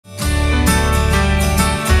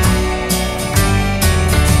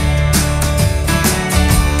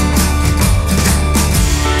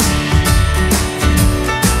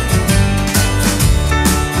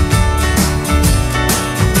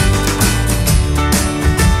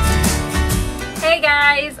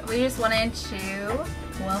just wanted to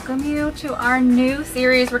welcome you to our new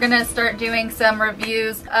series. We're going to start doing some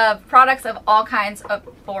reviews of products of all kinds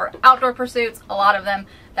for outdoor pursuits, a lot of them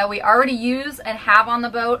that we already use and have on the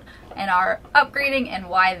boat and are upgrading and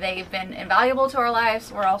why they've been invaluable to our lives.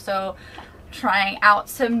 We're also trying out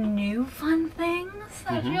some new fun things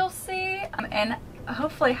that you'll see, and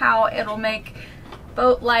hopefully how it'll make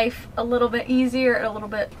boat life a little bit easier, a little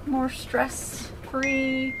bit more stress-free.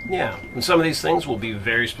 Yeah, and some of these things will be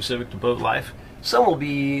very specific to boat life. Some will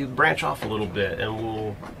be branch off a little bit, and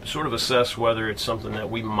we'll sort of assess whether it's something that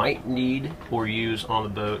we might need or use on the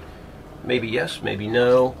boat. Maybe yes, maybe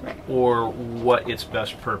no, or what its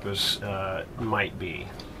best purpose might be.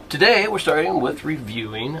 Today we're starting with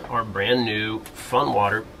reviewing our brand new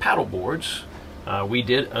FunWater paddle boards. We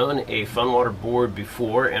did own a FunWater board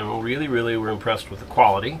before and really were impressed with the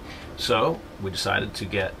quality. So we decided to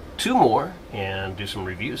get two more and do some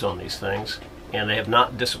reviews on these things, and they have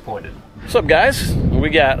not disappointed. What's up, guys? We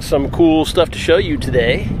got some cool stuff to show you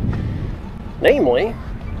today. Namely,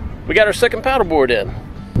 we got our second paddleboard in.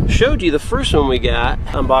 Showed you the first one we got,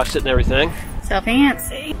 unboxed it and everything. So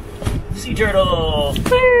fancy. Sea turtle!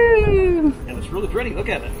 Woo! And it's really pretty, look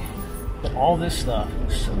at it. All this stuff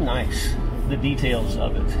is so nice. The details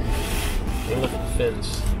of it. And look at the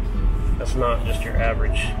fins. That's not just your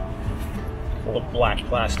average little black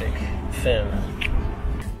plastic fin.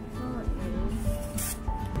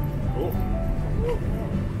 Cool.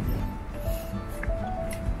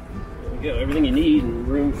 There you go, everything you need and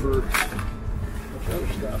room for a bunch of other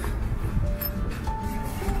stuff.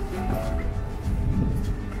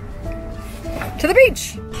 To the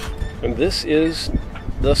beach! And this is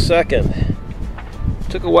the second.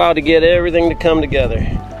 Took a while to get everything to come together.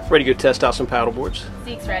 Ready to go test out some paddle boards?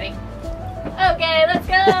 Zeke's ready. Okay, let's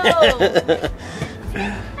go!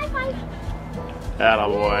 High five!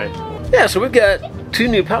 Attaboy. Yeah, so we've got two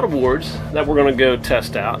new paddle boards that we're going to go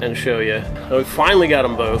test out and show you. We finally got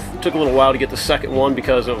them both. Took a little while to get the second one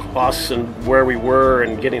because of us and where we were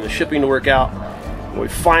and getting the shipping to work out. We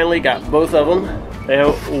finally got both of them.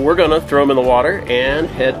 And we're gonna throw them in the water and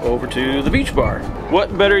head over to the beach bar.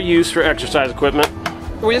 What better use for exercise equipment?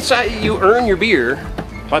 We decided you earn your beer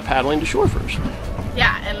by paddling to shore first.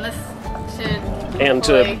 Yeah, and this should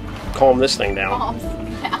to calm this thing down.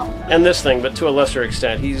 And this thing, but to a lesser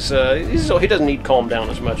extent. He doesn't need calm down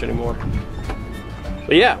as much anymore.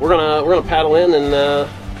 But yeah, we're gonna paddle in and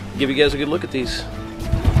give you guys a good look at these.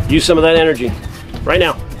 Use some of that energy right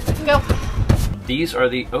now. Go. These are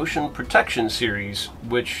the Ocean Protection series,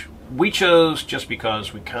 which we chose just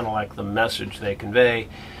because we kind of like the message they convey.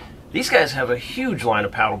 These guys have a huge line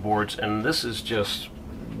of paddle boards, and this is just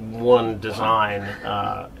one design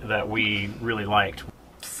that we really liked.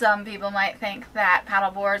 Some people might think that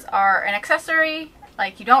paddle boards are an accessory,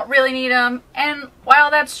 like you don't really need them, and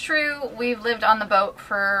while that's true, we've lived on the boat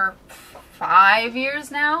for 5 years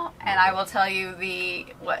now, and I will tell you the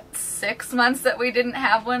 6 months that we didn't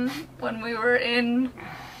have one when we were in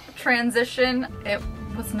transition, it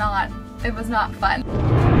was not fun.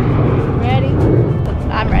 Ready?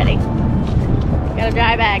 I'm ready. Got a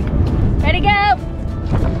dry bag. Ready, go!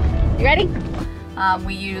 You ready?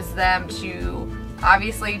 We use them to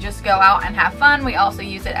obviously just go out and have fun. We also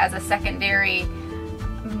use it as a secondary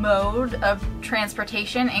mode of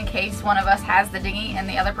transportation in case one of us has the dinghy and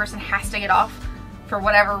the other person has to get off for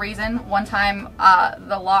whatever reason. One time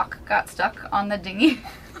the lock got stuck on the dinghy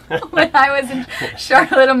when I was in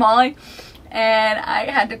Charlotte Amalie, and I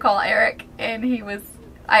had to call Eric, and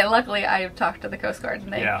luckily I talked to the Coast Guard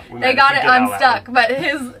and they got it unstuck, but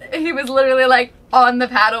he was literally like on the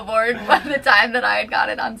paddleboard by the time that I had got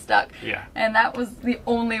it unstuck. Yeah. And that was the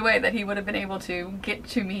only way that he would have been able to get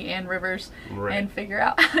to me and Rivers and figure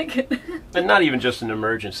out how to get And not even just an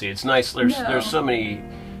emergency. It's nice. There's so many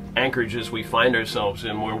anchorages we find ourselves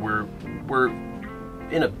in where we're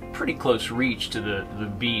in a pretty close reach to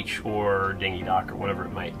the beach or dinghy dock or whatever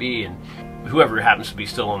it might be, and whoever happens to be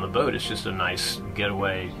still on the boat, it's just a nice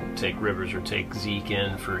getaway. Take Rivers or take Zeke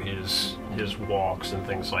in for his walks and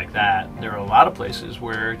things like that. There are a lot of places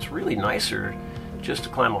where it's really nicer just to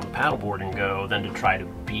climb on the paddleboard and go than to try to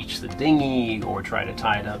beach the dinghy or try to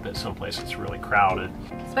tie it up at some place that's really crowded.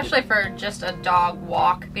 Especially for just a dog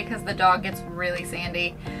walk, because the dog gets really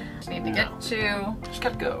sandy. Just need to just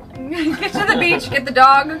gotta go. Get to the beach, get the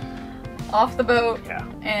dog off the boat,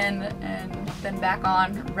 and then back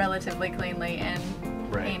on relatively cleanly and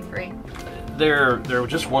pain-free. They're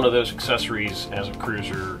just one of those accessories as a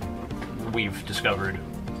cruiser we've discovered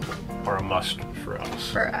are a must for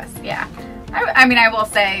us. For us, yeah. I mean, I will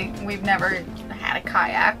say we've never had a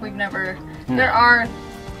kayak. We've never. There are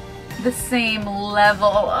the same level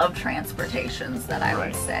of transportations that I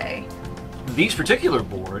would say. These particular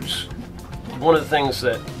boards, one of the things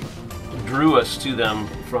that drew us to them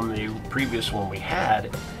from the previous one we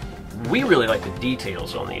had, we really like the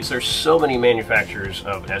details on these. There's so many manufacturers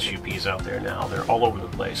of SUPs out there now. They're all over the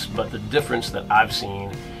place. But the difference that I've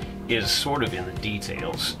seen is sort of in the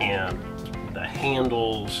details and the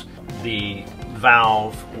handles, the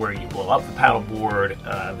valve where you blow up the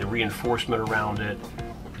paddleboard, the reinforcement around it,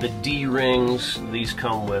 the D-rings. These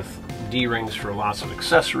come with D-rings for lots of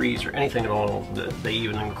accessories or anything at all. They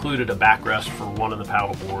even included a backrest for one of the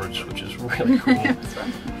paddle boards, which is really cool.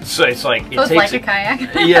 So it's like it takes like a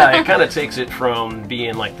kayak. Yeah, it kind of takes it from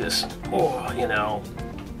being like this, you know,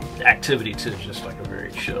 activity to just like a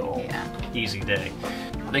very chill, easy day.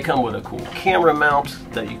 They come with a cool camera mount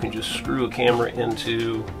that you can just screw a camera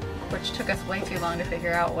into. Which took us way too long to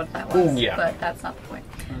figure out what that was, but that's not the point.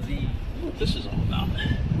 What this is all about.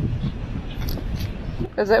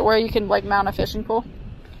 Is it where you can like mount a fishing pole?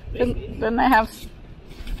 Didn't they have?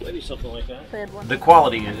 Maybe something like that. The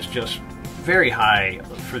quality is just very high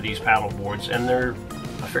for these paddle boards, and they're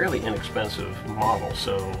a fairly inexpensive model.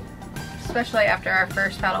 So, especially after our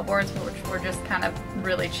first paddle boards, which were just kind of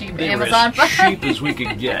really cheap. They Amazon were as cheap as we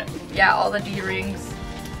could get. Yeah, all the D-rings.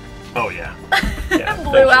 Oh yeah.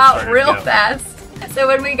 Blew out real fast. So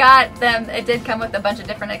when we got them, it did come with a bunch of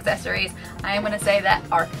different accessories. I am going to say that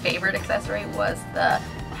our favorite accessory was the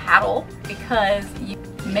paddle, because you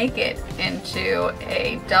make it into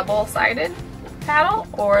a double-sided paddle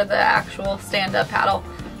or the actual stand-up paddle,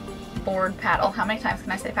 board paddle. How many times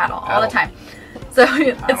can I say paddle? All the time. So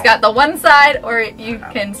it's got the one side, or you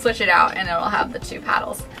can switch it out and it'll have the two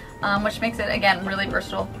paddles, which makes it, again, really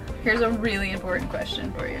versatile. Here's a really important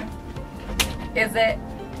question for you. Is it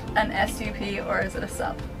an SUP or is it a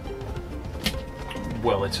SUP?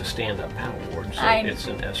 Well, it's a stand-up paddleboard, so it's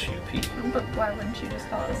an SUP. But why wouldn't you just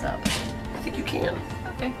call it a SUP? I think you can.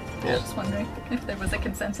 Okay. I was just wondering if there was a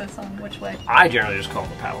consensus on which way. I generally just call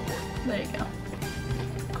it a paddleboard. There you go.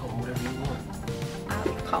 Call them whatever you want.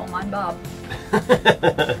 I'll call mine Bob.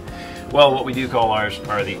 Well, what we do call ours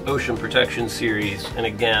are the Ocean Protection Series, and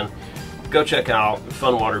again, go check out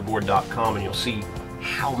FunWaterBoard.com and you'll see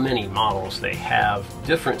how many models they have,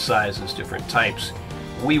 different sizes, different types.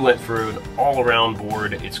 We went for an all-around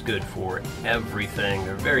board. It's good for everything.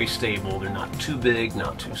 They're very stable. They're not too big,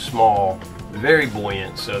 not too small. Very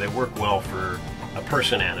buoyant, so they work well for a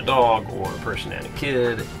person and a dog or a person and a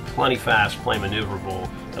kid. Plenty fast, plenty maneuverable,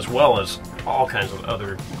 as well as all kinds of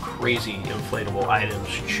other crazy inflatable items,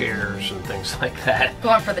 chairs and things like that.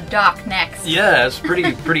 Going for the dock next. Yeah, it's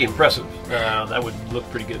pretty impressive. That would look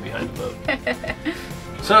pretty good behind the boat.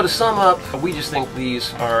 So to sum up, we just think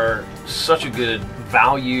these are such a good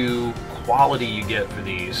value, quality you get for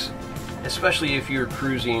these, especially if you're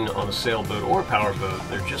cruising on a sailboat or a powerboat.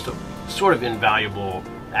 They're just a sort of invaluable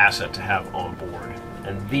asset to have on board.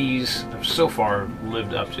 And these have so far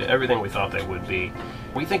lived up to everything we thought they would be.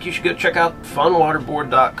 We think you should go check out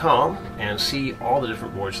funwaterboard.com and see all the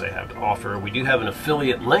different boards they have to offer. We do have an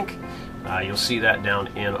affiliate link. You'll see that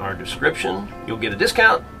down in our description. You'll get a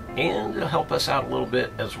discount, and it'll help us out a little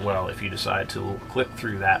bit as well if you decide to click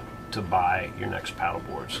through that to buy your next paddle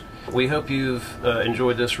boards. We hope you've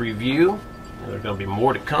enjoyed this review. There's going to be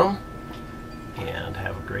more to come, and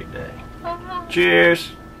have a great day.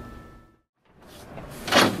 Cheers!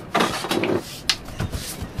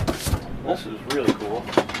 This is really cool.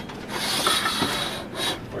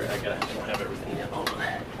 I don't have everything yet.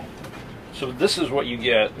 So this is what you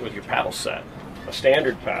get with your paddle set. A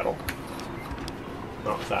standard paddle.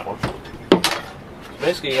 Not with that one. So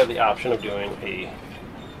basically you have the option of doing a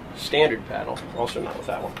standard paddle. Also not with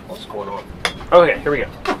that one. What's going on? Okay, here we go.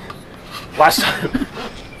 Last time.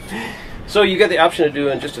 So you get the option of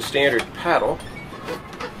doing just a standard paddle.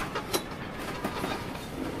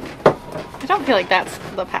 I don't feel like that's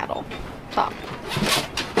the paddle top.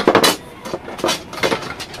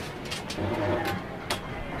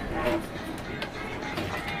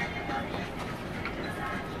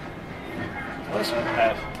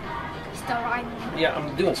 Still riding. Yeah,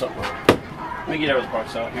 I'm doing something wrong. Let me get everything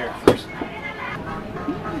parts out here first.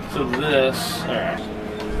 So this, alright.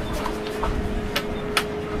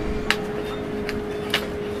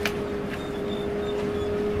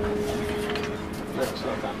 No, it's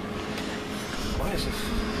not that. Why is this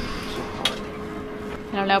so hard?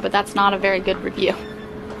 I don't know, but that's not a very good review.